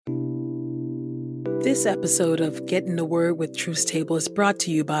This episode of Get in the Word with Truth Table is brought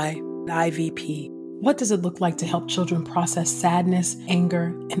to you by IVP. What does it look like to help children process sadness, anger,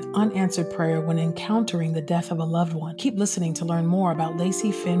 and unanswered prayer when encountering the death of a loved one? Keep listening to learn more about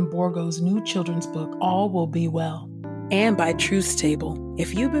Lacey Finn Borgo's new children's book, All Will Be Well. And by Truth Table.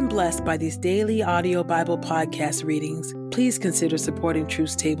 If you've been blessed by these daily audio Bible podcast readings, please consider supporting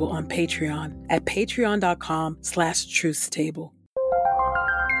Truth Table on Patreon at patreon.com/truthstable.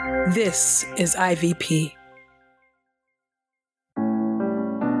 This is IVP.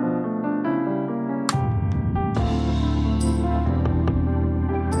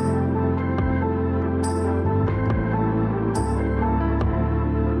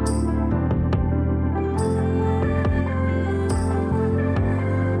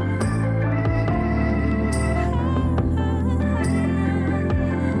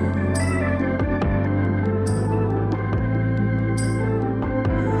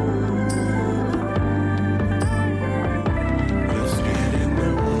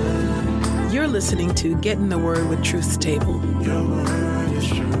 Listening to Get in the Word with Truth Table. Your word is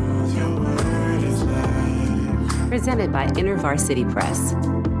truth, your word is life. Presented by InterVarsity Press.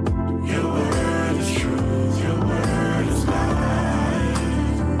 Your word is truth, your word is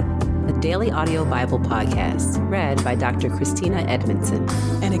life. A daily audio Bible podcast read by Dr. Christina Edmondson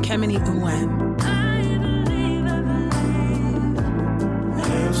and Ekemini Uwan.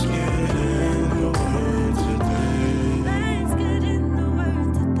 Let's get in the word today.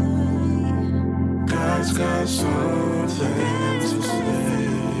 God's got something to say.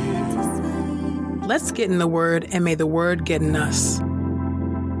 Let's get in the Word, and may the Word get in us.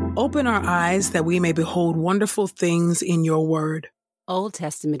 Open our eyes that we may behold wonderful things in your Word. Old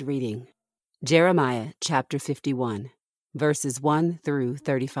Testament reading. Jeremiah chapter 51, verses 1 through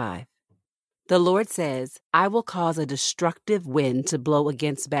 35. The Lord says, I will cause a destructive wind to blow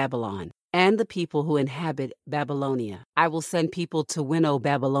against Babylon and the people who inhabit Babylonia. I will send people to winnow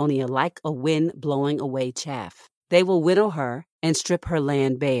Babylonia like a wind blowing away chaff. They will winnow her and strip her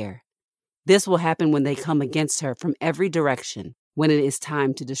land bare. This will happen when they come against her from every direction, when it is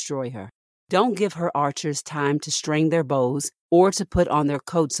time to destroy her. Don't give her archers time to string their bows or to put on their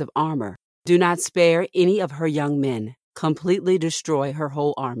coats of armor. Do not spare any of her young men. Completely destroy her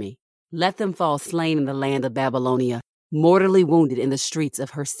whole army. Let them fall slain in the land of Babylonia, mortally wounded in the streets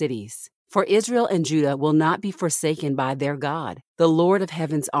of her cities. For Israel and Judah will not be forsaken by their God, the Lord of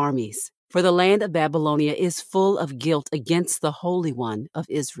heaven's armies. For the land of Babylonia is full of guilt against the Holy One of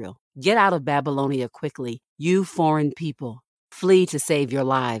Israel. Get out of Babylonia quickly, you foreign people. Flee to save your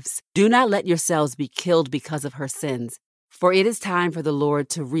lives. Do not let yourselves be killed because of her sins, for it is time for the Lord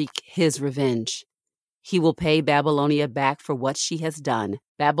to wreak his revenge. He will pay Babylonia back for what she has done.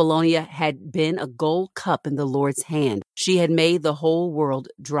 Babylonia had been a gold cup in the Lord's hand. She had made the whole world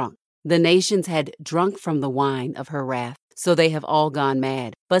drunk. The nations had drunk from the wine of her wrath, so they have all gone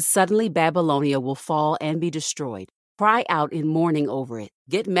mad. But suddenly Babylonia will fall and be destroyed. Cry out in mourning over it.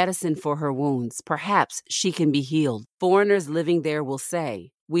 Get medicine for her wounds. Perhaps she can be healed. Foreigners living there will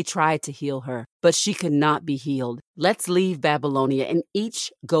say, we tried to heal her, but she could not be healed. Let's leave Babylonia and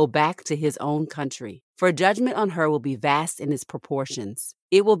each go back to his own country. For judgment on her will be vast in its proportions.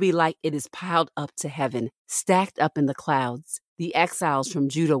 It will be like it is piled up to heaven, stacked up in the clouds. The exiles from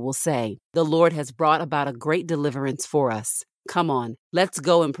Judah will say, the Lord has brought about a great deliverance for us. Come on, let's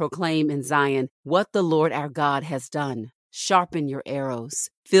go and proclaim in Zion what the Lord our God has done. Sharpen your arrows,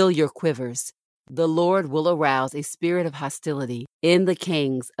 fill your quivers. The Lord will arouse a spirit of hostility in the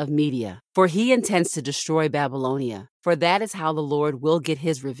kings of Media, for he intends to destroy Babylonia. For that is how the Lord will get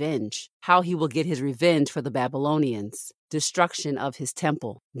his revenge, how he will get his revenge for the Babylonians. Destruction of his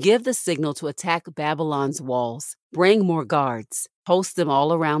temple. Give the signal to attack Babylon's walls. Bring more guards. Post them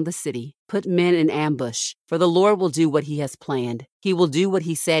all around the city. Put men in ambush, for the Lord will do what he has planned. He will do what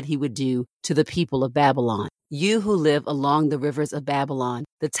he said he would do to the people of Babylon. You who live along the rivers of Babylon,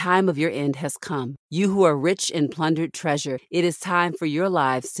 the time of your end has come. You who are rich in plundered treasure, it is time for your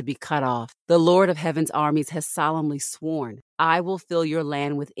lives to be cut off. The Lord of heaven's armies has solemnly sworn, I will fill your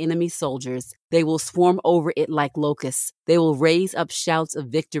land with enemy soldiers. They will swarm over it like locusts. They will raise up shouts of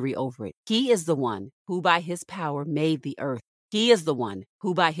victory over it. He is the one who by his power made the earth. He is the one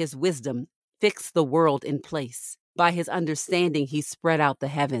who by his wisdom fixed the world in place. By his understanding he spread out the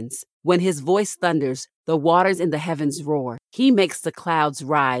heavens. When his voice thunders, the waters in the heavens roar. He makes the clouds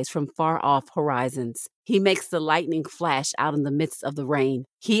rise from far-off horizons. He makes the lightning flash out in the midst of the rain.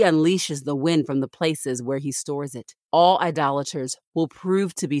 He unleashes the wind from the places where he stores it. All idolaters will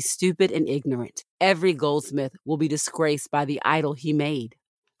prove to be stupid and ignorant. Every goldsmith will be disgraced by the idol he made.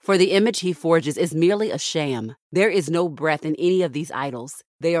 For the image he forges is merely a sham. There is no breath in any of these idols.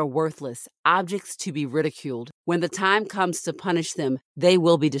 They are worthless, objects to be ridiculed. When the time comes to punish them, they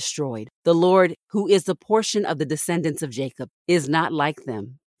will be destroyed. The Lord, who is the portion of the descendants of Jacob, is not like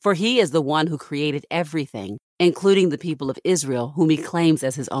them. For he is the one who created everything, including the people of Israel, whom he claims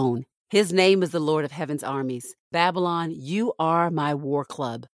as his own. His name is the Lord of heaven's armies. Babylon, you are my war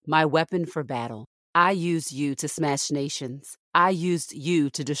club, my weapon for battle. I used you to smash nations. I used you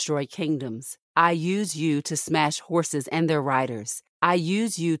to destroy kingdoms. I used you to smash horses and their riders. I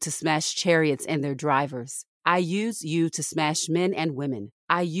used you to smash chariots and their drivers. I used you to smash men and women.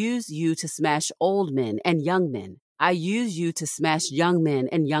 I used you to smash old men and young men. I used you to smash young men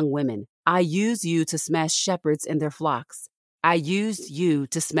and young women. I used you to smash shepherds and their flocks. I used you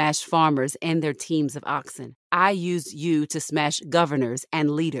to smash farmers and their teams of oxen. I used you to smash governors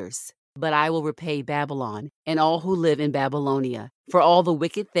and leaders. But I will repay Babylon and all who live in Babylonia for all the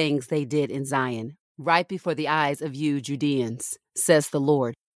wicked things they did in Zion, right before the eyes of you Judeans, says the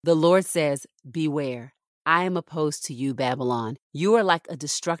Lord. The Lord says, beware. I am opposed to you, Babylon. You are like a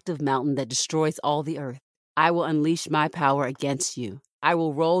destructive mountain that destroys all the earth. I will unleash my power against you. I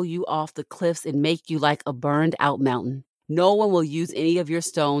will roll you off the cliffs and make you like a burned-out mountain. No one will use any of your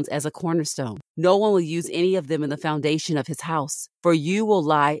stones as a cornerstone. No one will use any of them in the foundation of his house, for you will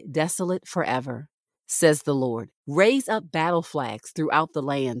lie desolate forever, says the Lord. Raise up battle flags throughout the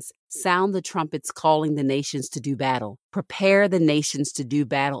lands. Sound the trumpets calling the nations to do battle. Prepare the nations to do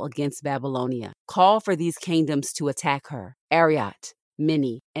battle against Babylonia. Call for these kingdoms to attack her, Ariat,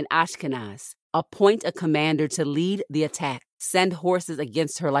 Mini, and Ashkenaz. Appoint a commander to lead the attack. Send horses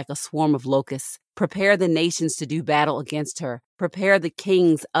against her like a swarm of locusts. Prepare the nations to do battle against her. Prepare the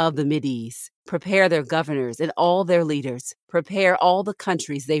kings of the Medes. Prepare their governors and all their leaders. Prepare all the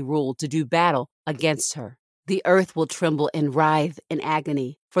countries they rule to do battle against her. The earth will tremble and writhe in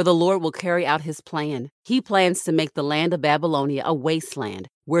agony, for the Lord will carry out his plan. He plans to make the land of Babylonia a wasteland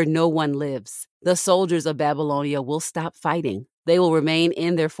where no one lives. The soldiers of Babylonia will stop fighting. They will remain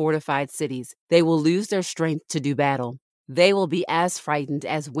in their fortified cities. They will lose their strength to do battle. They will be as frightened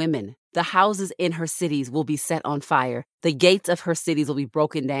as women. The houses in her cities will be set on fire. The gates of her cities will be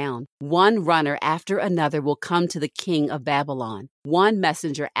broken down. One runner after another will come to the king of Babylon. One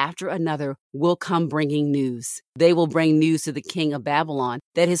messenger after another will come bringing news. They will bring news to the king of Babylon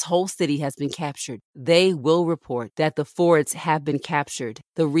that his whole city has been captured. They will report that the fords have been captured.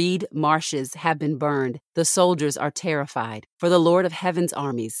 The reed marshes have been burned. The soldiers are terrified. For the Lord of heaven's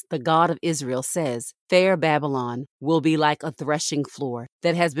armies, the God of Israel, says, fair Babylon will be like a threshing floor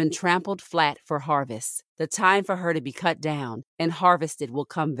that has been trampled flat for harvest. The time for her to be cut down and harvested will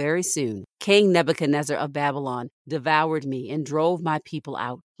come very soon. King Nebuchadnezzar of Babylon devoured me and drove my people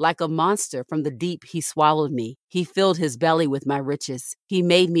out. Like a monster from the deep, he swallowed me. He filled his belly with my riches. He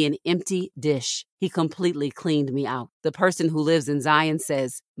made me an empty dish. He completely cleaned me out. The person who lives in Zion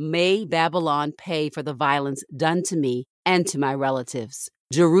says, may Babylon pay for the violence done to me and to my relatives.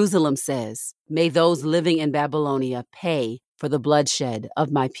 Jerusalem says, may those living in Babylonia pay for the bloodshed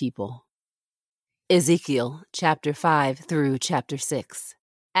of my people. Ezekiel chapter 5 through chapter 6.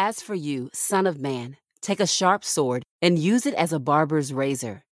 As for you, son of man, take a sharp sword and use it as a barber's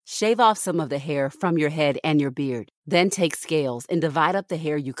razor. Shave off some of the hair from your head and your beard. Then take scales and divide up the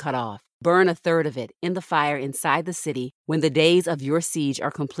hair you cut off. Burn a third of it in the fire inside the city when the days of your siege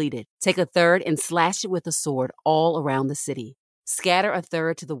are completed. Take a third and slash it with a sword all around the city. Scatter a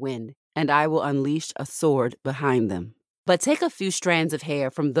third to the wind, and I will unleash a sword behind them. But take a few strands of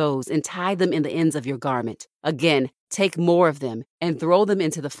hair from those and tie them in the ends of your garment. Again, take more of them and throw them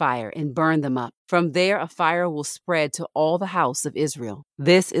into the fire and burn them up. From there a fire will spread to all the house of Israel.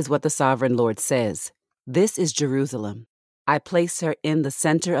 This is what the sovereign Lord says. This is Jerusalem. I placed her in the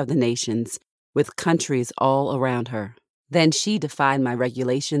center of the nations, with countries all around her. Then she defied my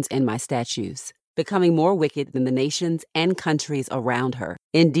regulations and my statutes, becoming more wicked than the nations and countries around her.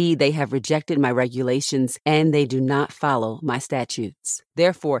 Indeed, they have rejected my regulations, and they do not follow my statutes.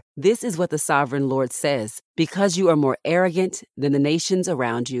 Therefore, this is what the sovereign Lord says. Because you are more arrogant than the nations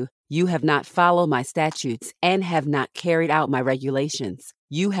around you, you have not followed my statutes and have not carried out my regulations.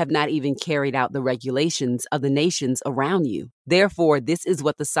 You have not even carried out the regulations of the nations around you. Therefore, this is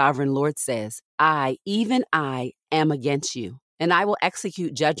what the sovereign Lord says. I, even I, am against you, and I will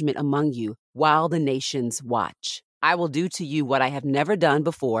execute judgment among you while the nations watch. I will do to you what I have never done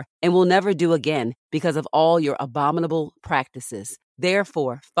before and will never do again because of all your abominable practices.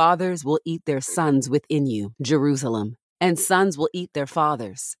 Therefore, fathers will eat their sons within you, Jerusalem, and sons will eat their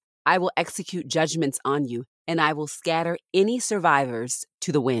fathers. I will execute judgments on you, and I will scatter any survivors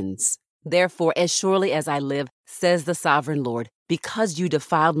to the winds. Therefore, as surely as I live, says the sovereign Lord, because you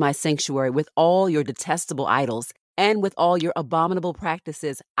defiled my sanctuary with all your detestable idols and with all your abominable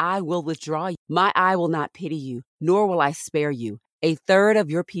practices, I will withdraw you. My eye will not pity you, nor will I spare you. A third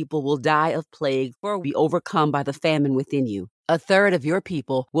of your people will die of plague or be overcome by the famine within you. A third of your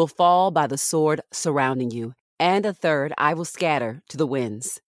people will fall by the sword surrounding you, and a third I will scatter to the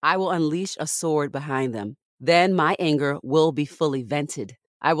winds. I will unleash a sword behind them. Then my anger will be fully vented.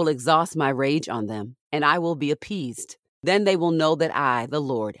 I will exhaust my rage on them, and I will be appeased. Then they will know that I, the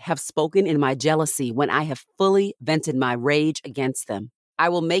Lord, have spoken in my jealousy when I have fully vented my rage against them. I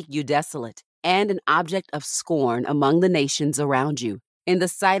will make you desolate and an object of scorn among the nations around you. In the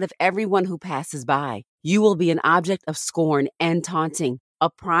sight of everyone who passes by, you will be an object of scorn and taunting, a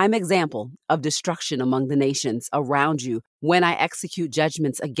prime example of destruction among the nations around you when I execute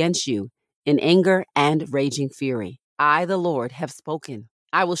judgments against you in anger and raging fury. I, the Lord, have spoken.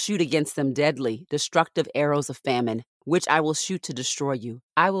 I will shoot against them deadly, destructive arrows of famine, which I will shoot to destroy you.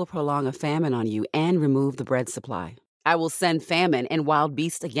 I will prolong a famine on you and remove the bread supply. I will send famine and wild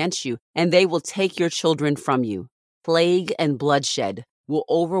beasts against you, and they will take your children from you. Plague and bloodshed will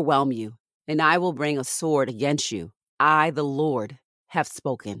overwhelm you, and I will bring a sword against you. I, the Lord, have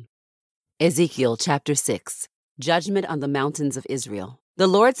spoken. Ezekiel chapter 6. Judgment on the mountains of Israel. The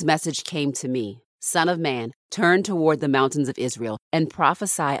Lord's message came to me. Son of man, turn toward the mountains of Israel and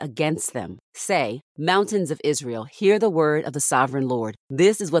prophesy against them. Say, mountains of Israel, hear the word of the sovereign Lord.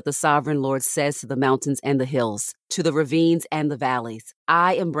 This is what the sovereign Lord says to the mountains and the hills, to the ravines and the valleys.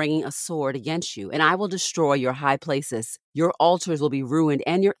 I am bringing a sword against you, and I will destroy your high places. Your altars will be ruined,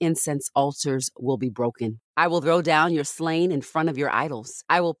 and your incense altars will be broken. I will throw down your slain in front of your idols.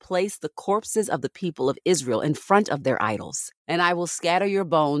 I will place the corpses of the people of Israel in front of their idols, and I will scatter your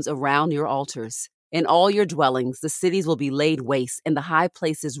bones around your altars. In all your dwellings, the cities will be laid waste and the high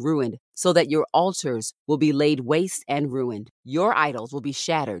places ruined, so that your altars will be laid waste and ruined. Your idols will be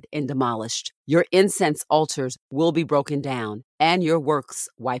shattered and demolished. Your incense altars will be broken down, and your works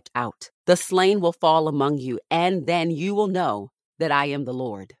wiped out. The slain will fall among you, and then you will know that I am the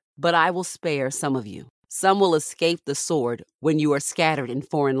Lord. But I will spare some of you. Some will escape the sword when you are scattered in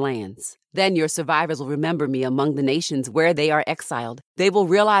foreign lands. Then your survivors will remember me among the nations where they are exiled. They will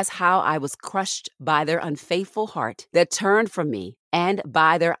realize how I was crushed by their unfaithful heart that turned from me, and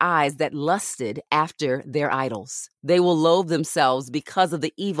by their eyes that lusted after their idols. They will loathe themselves because of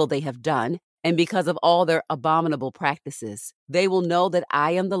the evil they have done, and because of all their abominable practices. They will know that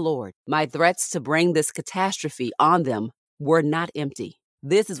I am the Lord. My threats to bring this catastrophe on them were not empty.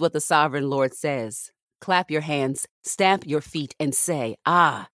 This is what the sovereign Lord says. Clap your hands, stamp your feet, and say,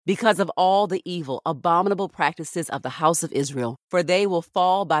 Ah, because of all the evil, abominable practices of the house of Israel, for they will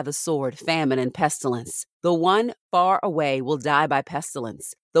fall by the sword, famine, and pestilence. The one far away will die by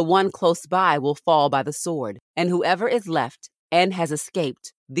pestilence. The one close by will fall by the sword. And whoever is left and has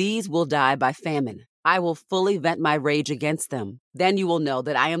escaped, these will die by famine. I will fully vent my rage against them. Then you will know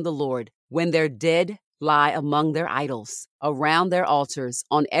that I am the Lord, when their dead lie among their idols, around their altars,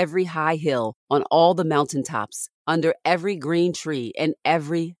 on every high hill, on all the mountaintops, under every green tree and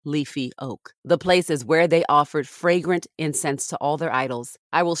every leafy oak. The places where they offered fragrant incense to all their idols,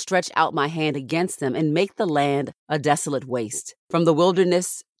 I will stretch out my hand against them and make the land a desolate waste. From the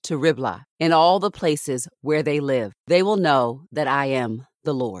wilderness to Riblah, in all the places where they live, they will know that I am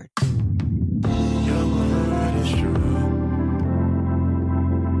the Lord. Your word is true.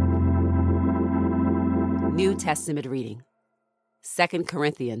 New Testament reading. 2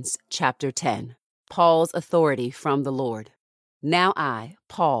 Corinthians chapter 10. Paul's authority from the Lord. Now I,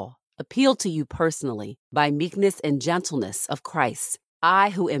 Paul, appeal to you personally by meekness and gentleness of Christ.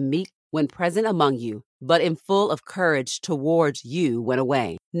 I who am meek when present among you, but am full of courage towards you when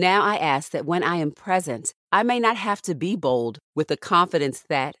away. Now I ask that when I am present, I may not have to be bold with the confidence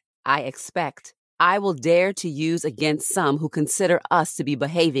that I expect I will dare to use against some who consider us to be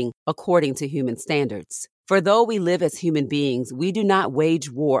behaving according to human standards. For though we live as human beings, we do not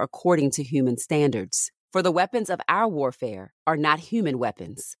wage war according to human standards. For the weapons of our warfare are not human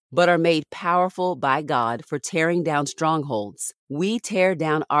weapons, but are made powerful by God for tearing down strongholds. We tear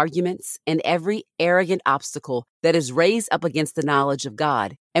down arguments and every arrogant obstacle that is raised up against the knowledge of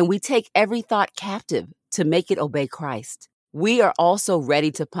God, and we take every thought captive to make it obey Christ. We are also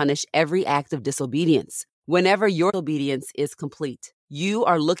ready to punish every act of disobedience whenever your obedience is complete. You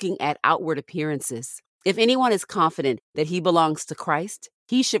are looking at outward appearances. If anyone is confident that he belongs to Christ,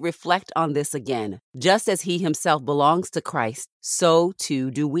 he should reflect on this again. Just as he himself belongs to Christ, so too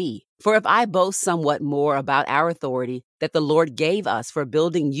do we. For if I boast somewhat more about our authority that the Lord gave us for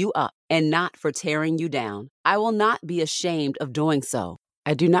building you up and not for tearing you down, I will not be ashamed of doing so.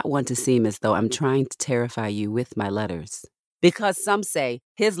 I do not want to seem as though I'm trying to terrify you with my letters. Because some say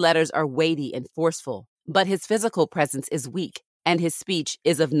his letters are weighty and forceful, but his physical presence is weak, and his speech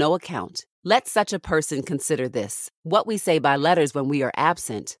is of no account. Let such a person consider this. What we say by letters when we are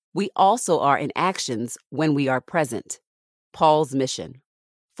absent, we also are in actions when we are present. Paul's mission.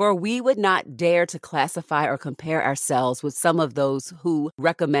 For we would not dare to classify or compare ourselves with some of those who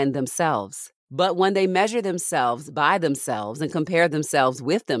recommend themselves. But when they measure themselves by themselves and compare themselves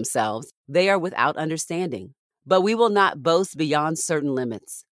with themselves, they are without understanding. But we will not boast beyond certain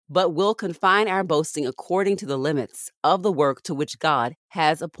limits, but will confine our boasting according to the limits of the work to which God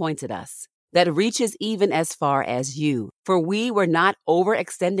has appointed us, that reaches even as far as you. For we were not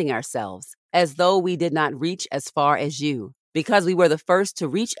overextending ourselves, as though we did not reach as far as you, because we were the first to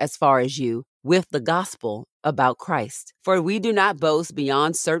reach as far as you with the gospel about Christ. For we do not boast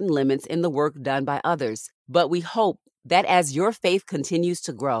beyond certain limits in the work done by others, but we hope that as your faith continues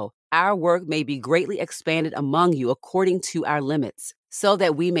to grow, our work may be greatly expanded among you according to our limits, so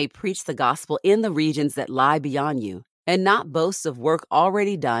that we may preach the gospel in the regions that lie beyond you, and not boast of work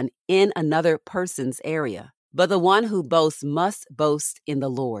already done in another person's area. But the one who boasts must boast in the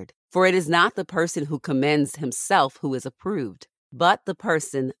Lord. For it is not the person who commends himself who is approved, but the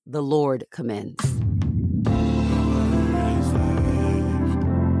person the Lord commends.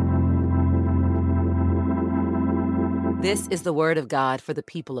 This is the word of God for the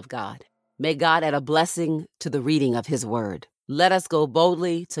people of God. May God add a blessing to the reading of his word. Let us go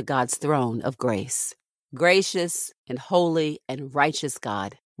boldly to God's throne of grace. Gracious and holy and righteous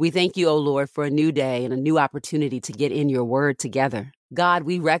God, we thank you, O Lord, for a new day and a new opportunity to get in your word together. God,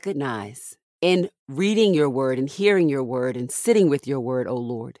 we recognize in reading your word and hearing your word and sitting with your word, O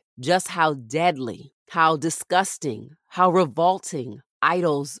Lord, just how deadly, how disgusting, how revolting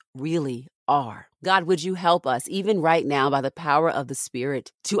idols really are. God, would you help us, even right now, by the power of the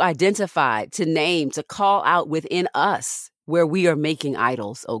Spirit, to identify, to name, to call out within us where we are making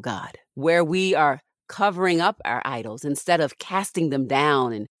idols, oh God, where we are covering up our idols instead of casting them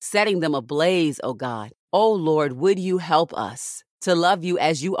down and setting them ablaze, oh God. Oh Lord, would you help us to love you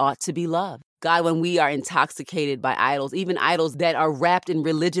as you ought to be loved? God, when we are intoxicated by idols, even idols that are wrapped in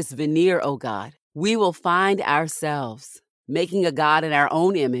religious veneer, oh God, we will find ourselves making a God in our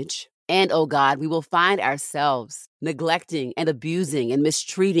own image. And, oh God, we will find ourselves neglecting and abusing and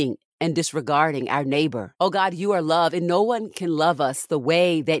mistreating and disregarding our neighbor. Oh God, you are love, and no one can love us the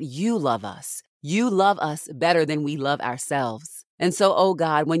way that you love us. You love us better than we love ourselves. And so, oh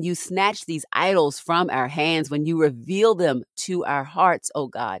God, when you snatch these idols from our hands, when you reveal them to our hearts, oh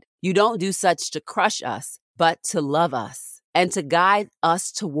God, you don't do such to crush us, but to love us and to guide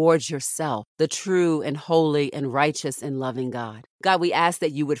us towards yourself, the true and holy and righteous and loving God. God, we ask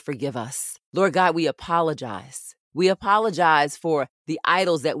that you would forgive us. Lord God, we apologize. We apologize for the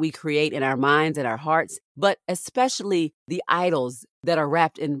idols that we create in our minds and our hearts, but especially the idols that are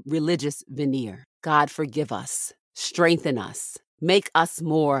wrapped in religious veneer. God, forgive us. Strengthen us. Make us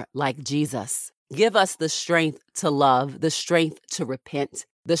more like Jesus. Give us the strength to love, the strength to repent,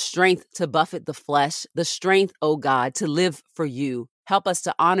 the strength to buffet the flesh, the strength, oh God, to live for you. Help us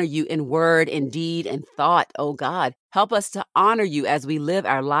to honor you in word, in deed, and thought, oh God. Help us to honor you as we live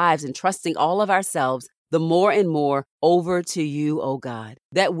our lives, entrusting all of ourselves the more and more over to you, oh God,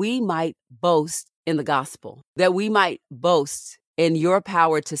 that we might boast in the gospel, that we might boast in your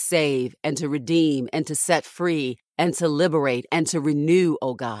power to save and to redeem and to set free and to liberate and to renew,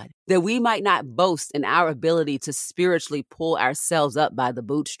 oh God, that we might not boast in our ability to spiritually pull ourselves up by the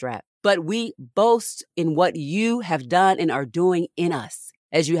bootstrap, but we boast in what you have done and are doing in us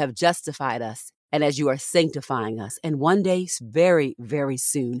as you have justified us and as you are sanctifying us. And one day, very, very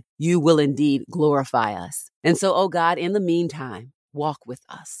soon, you will indeed glorify us. And so, oh God, in the meantime, walk with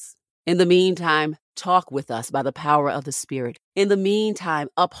us. In the meantime, talk with us by the power of the Spirit. In the meantime,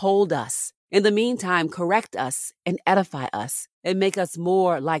 uphold us. In the meantime, correct us and edify us and make us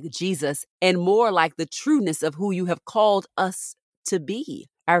more like Jesus and more like the trueness of who you have called us to be,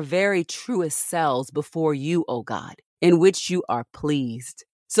 our very truest selves before you, O God, in which you are pleased.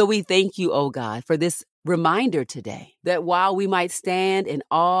 So we thank you, O God, for this reminder today that while we might stand in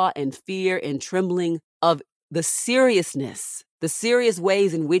awe and fear and trembling of the seriousness, the serious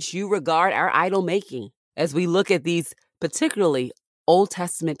ways in which you regard our idol making, as we look at these particularly Old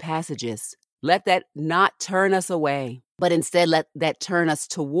Testament passages, let that not turn us away, but instead let that turn us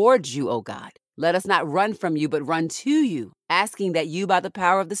towards you, O God. Let us not run from you, but run to you, asking that you, by the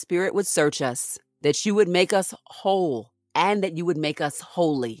power of the Spirit, would search us, that you would make us whole, and that you would make us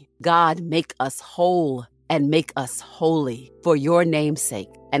holy. God, make us whole and make us holy for your name's sake.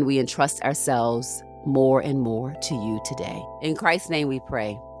 And we entrust ourselves more and more to you today. In Christ's name we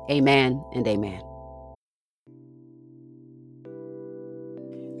pray. Amen and amen.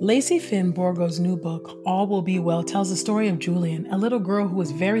 Lacey Finn Borgo's new book, All Will Be Well, tells the story of Julian, a little girl who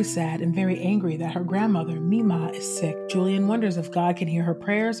is very sad and very angry that her grandmother, Mima, is sick. Julian wonders if God can hear her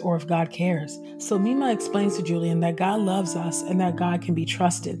prayers or if God cares. So Mima explains to Julian that God loves us and that God can be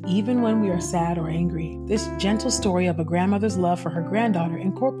trusted, even when we are sad or angry. This gentle story of a grandmother's love for her granddaughter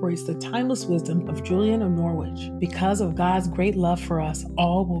incorporates the timeless wisdom of Julian of Norwich. Because of God's great love for us,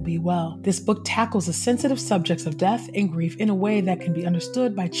 all will be well. This book tackles the sensitive subjects of death and grief in a way that can be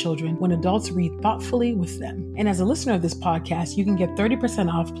understood by children when adults read thoughtfully with them. And as a listener of this podcast, you can get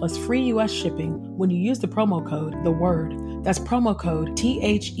 30% off plus free U.S. shipping when you use the promo code The Word. That's promo code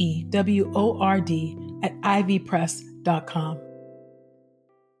THEWORD at ivpress.com.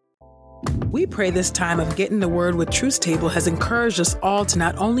 We pray this time of Getting the Word with Truth Table has encouraged us all to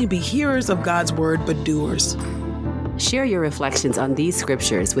not only be hearers of God's Word, but doers. Share your reflections on these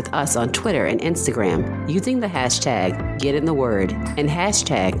scriptures with us on Twitter and Instagram using the hashtag #GetInTheWord and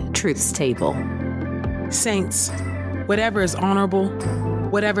hashtag #TruthsTable. Saints, whatever is honorable,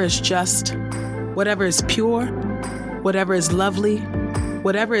 whatever is just, whatever is pure, whatever is lovely,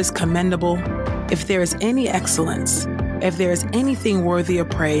 whatever is commendable, if there is any excellence, if there is anything worthy of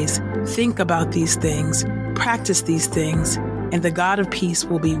praise, think about these things, practice these things, and the God of peace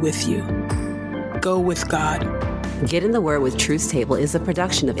will be with you. Go with God. Get in the Word with Truth's Table is a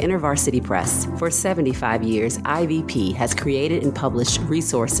production of InterVarsity Press. For 75 years, IVP has created and published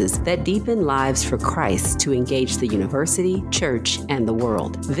resources that deepen lives for Christ to engage the university, church, and the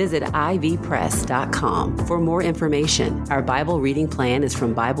world. Visit ivpress.com for more information. Our Bible reading plan is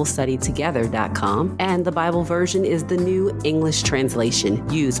from BibleStudyTogether.com, and the Bible version is the new English translation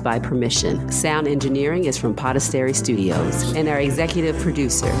used by permission. Sound engineering is from Podastery Studios, and our executive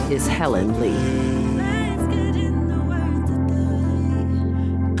producer is Helen Lee.